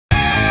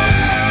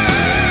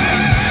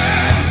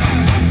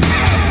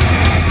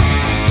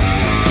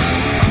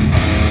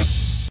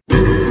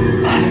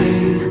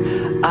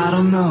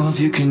know if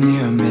you can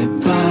hear me,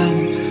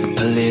 but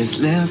please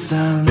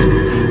listen.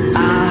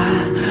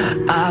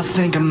 I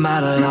think I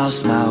might have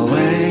lost my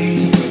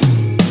way.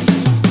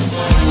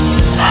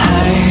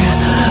 Hey,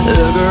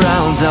 look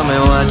around, tell me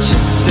what you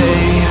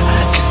see.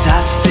 'Cause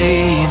I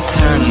see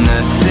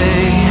eternity,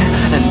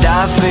 and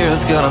I fear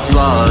it's gonna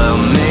swallow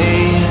me.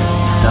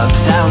 So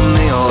tell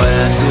me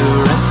where to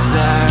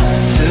return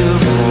to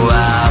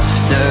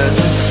after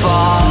the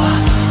fall.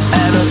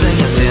 Everything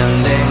is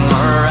ending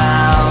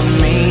around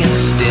me, and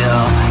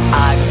still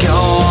I go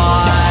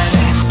on.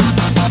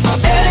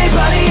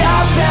 Anybody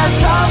out there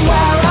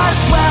somewhere, I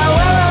swear,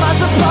 where am I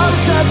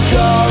supposed to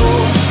go?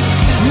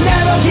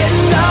 Never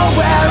getting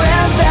nowhere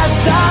in this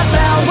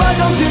nightmare.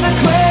 Welcome to the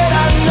great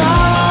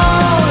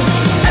unknown.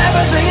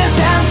 Everything is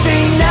empty,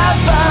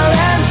 never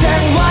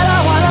ending. What I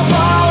wanna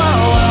fall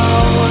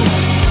alone.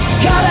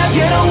 Gotta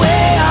get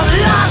away, I've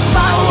lost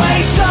my way.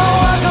 So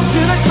welcome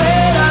to the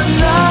great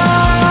unknown.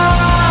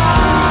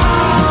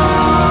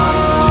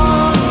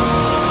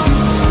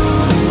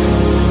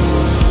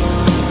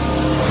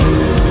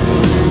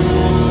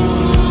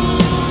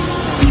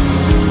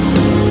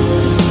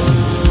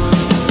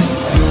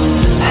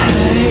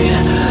 Hey,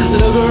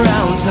 look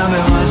around, tell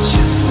me what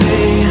you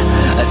see.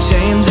 A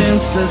change in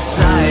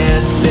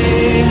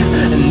society,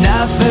 and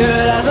I fear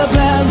it has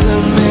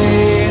abandoned me.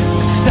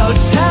 So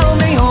tell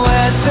me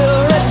where to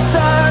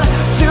return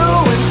to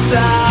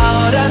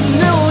without a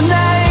new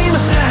name.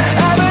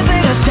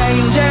 Everything is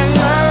changing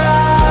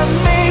around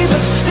me,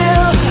 but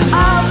still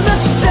I'm the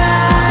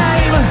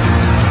same.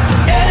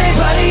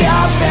 Anybody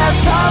out there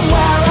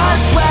somewhere, I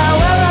swear,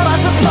 where am I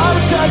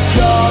supposed to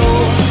go?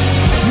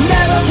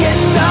 Never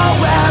getting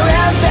nowhere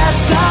in this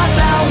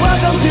nightmare.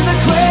 Welcome to the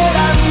great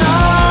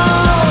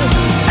unknown.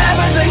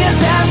 Everything is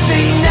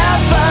empty,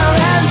 never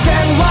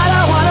ending. What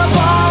I wanna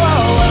fall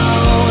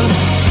alone.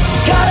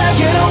 Gotta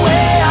get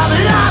away, I've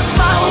lost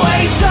my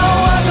way. So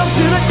welcome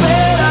to the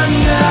great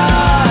unknown.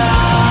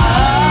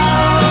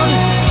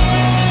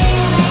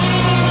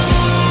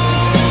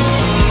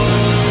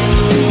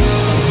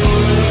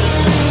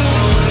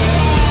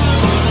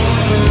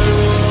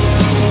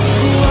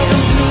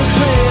 Welcome to the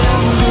great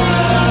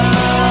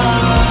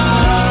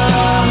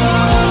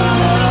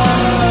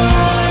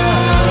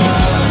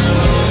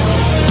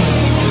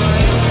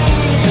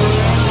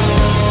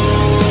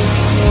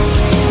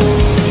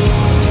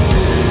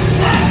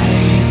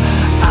Hey,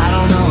 I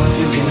don't know if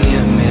you can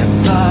hear me,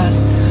 but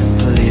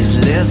please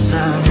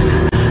listen.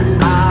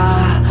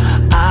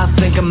 I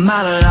think I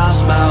might have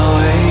lost my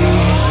way.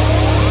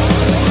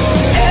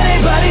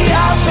 Anybody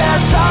out there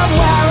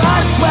somewhere, I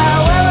swear,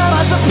 where am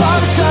I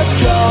supposed to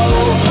go?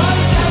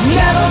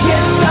 Never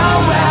getting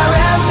nowhere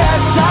in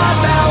this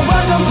nightmare.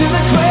 Welcome to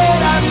the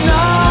great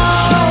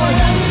unknown.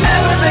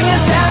 Everything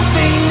is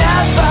empty,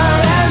 never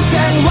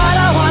ending. What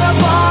I wanna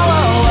fall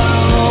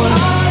alone.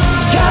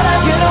 Gotta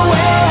get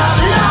away,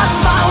 I've lost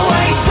my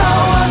way. So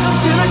welcome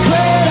to the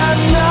great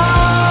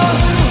unknown.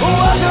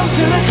 Welcome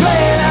to the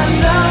great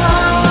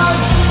unknown.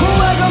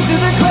 Welcome to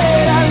the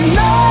great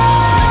unknown.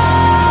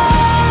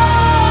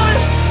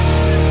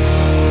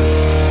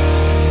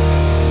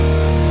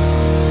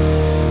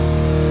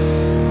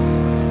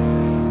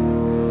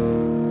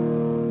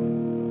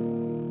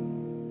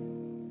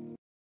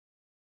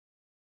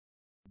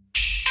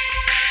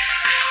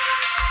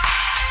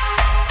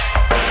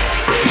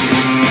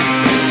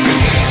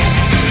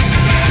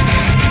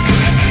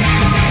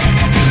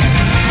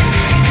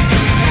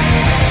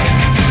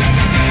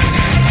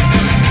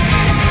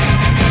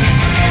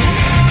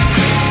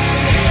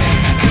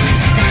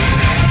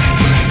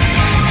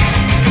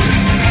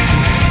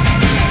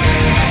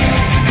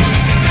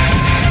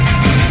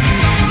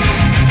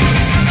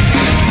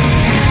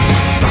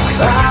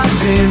 I've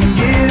been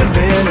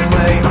given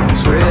away,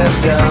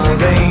 stripped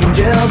of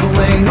angels'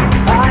 wings.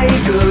 I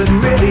couldn't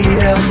really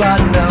help but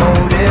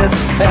notice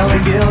how the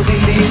guilty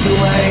lead the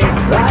way.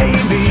 I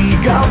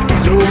become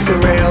so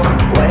real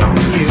when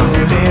you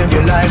live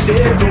your life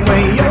this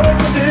way. You're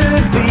the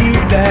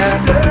thief that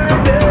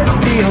learned to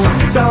steal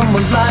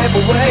someone's life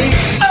away.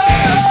 I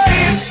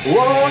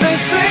wanna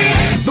say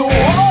the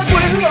walk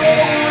was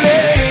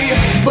lonely,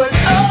 but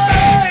I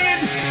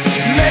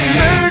met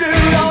murder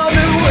on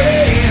the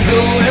way. So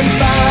am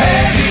I.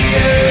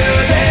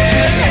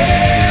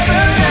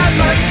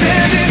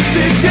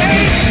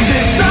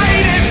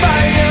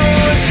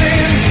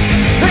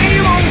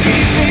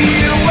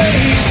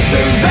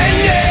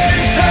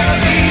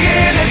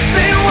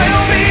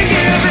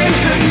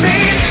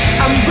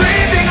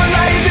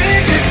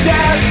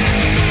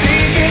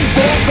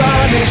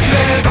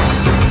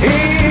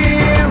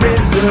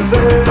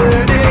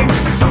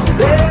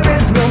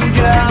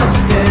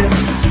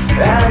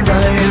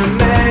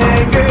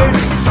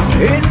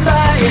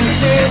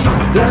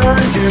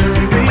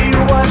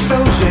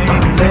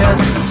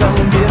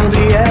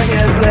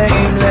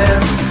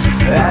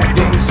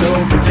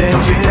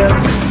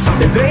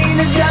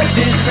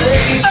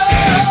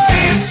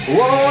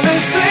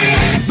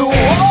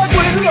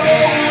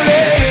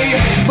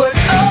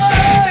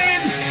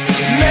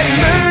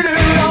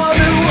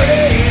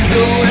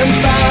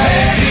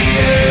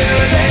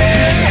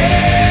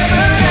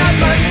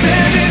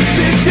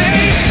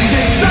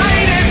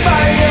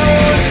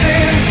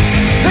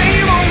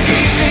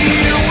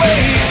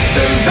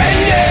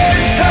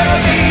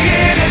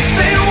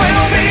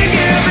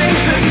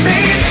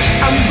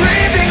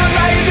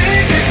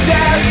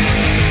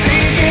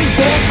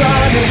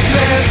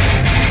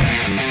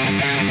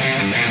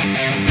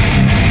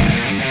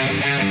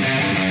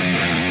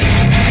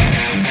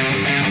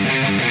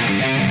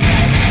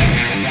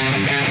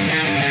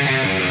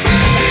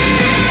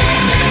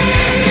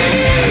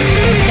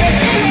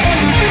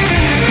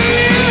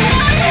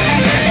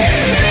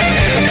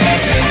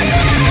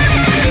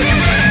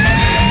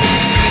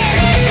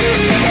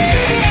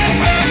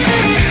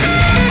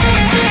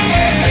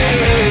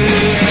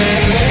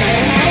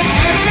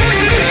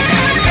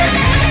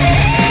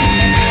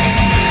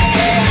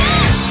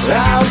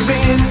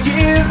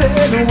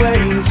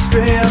 away,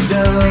 stripped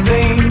of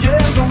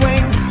angels'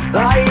 wings.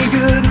 I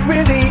couldn't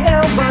really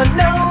help but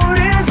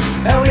notice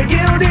how we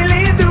guilty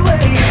lead the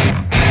way.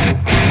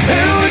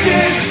 Who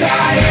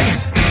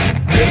decides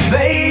the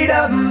fate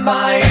of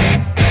my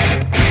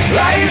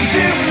life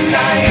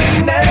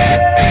tonight?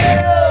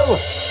 No,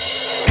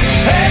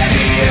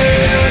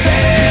 heavier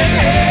than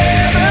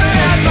ever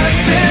at my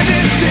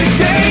sentence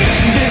today,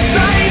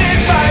 decided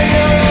by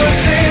your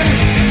sins.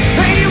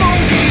 They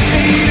won't keep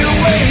me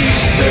away.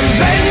 The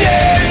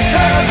vengeance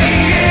of the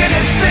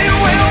innocent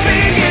will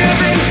be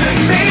given to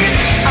me.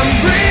 I'm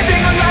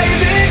breathing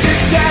life into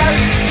death,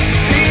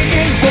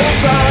 seeking for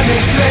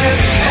punishment.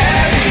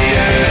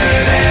 Heavier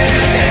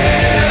than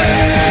ever,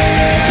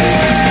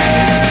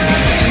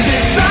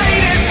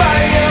 decided by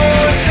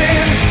your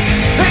sins.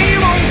 They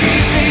won't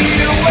keep me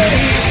away.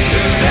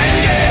 The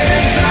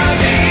vengeance of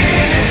the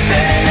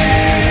innocent.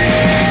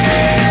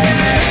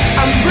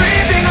 I'm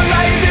breathing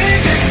life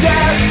into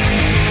death,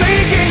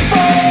 seeking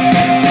for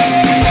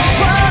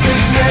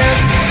punishment.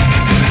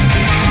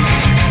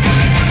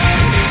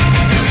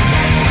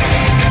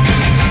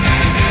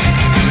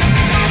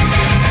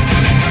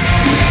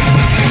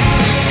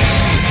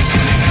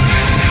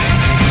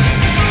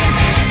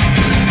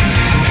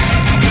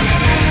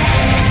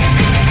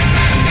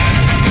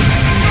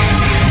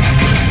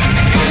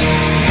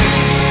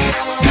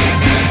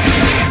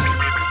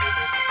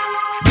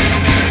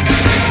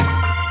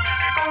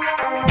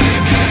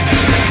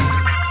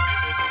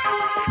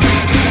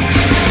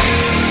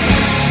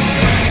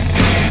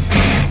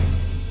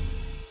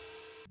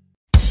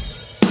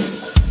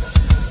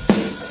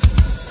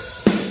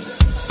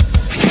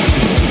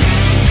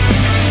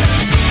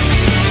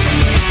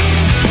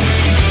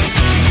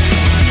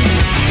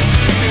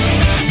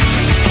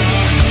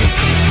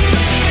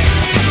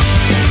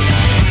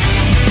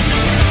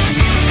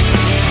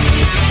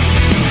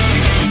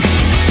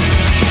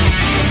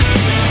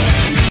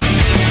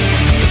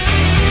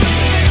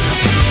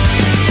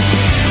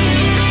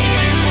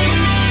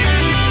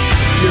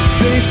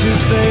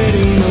 Is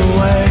fading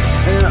away,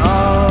 and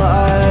all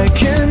I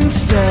can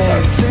say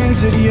are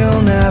things that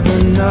you'll never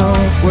know.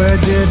 Where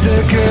did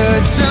the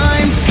good times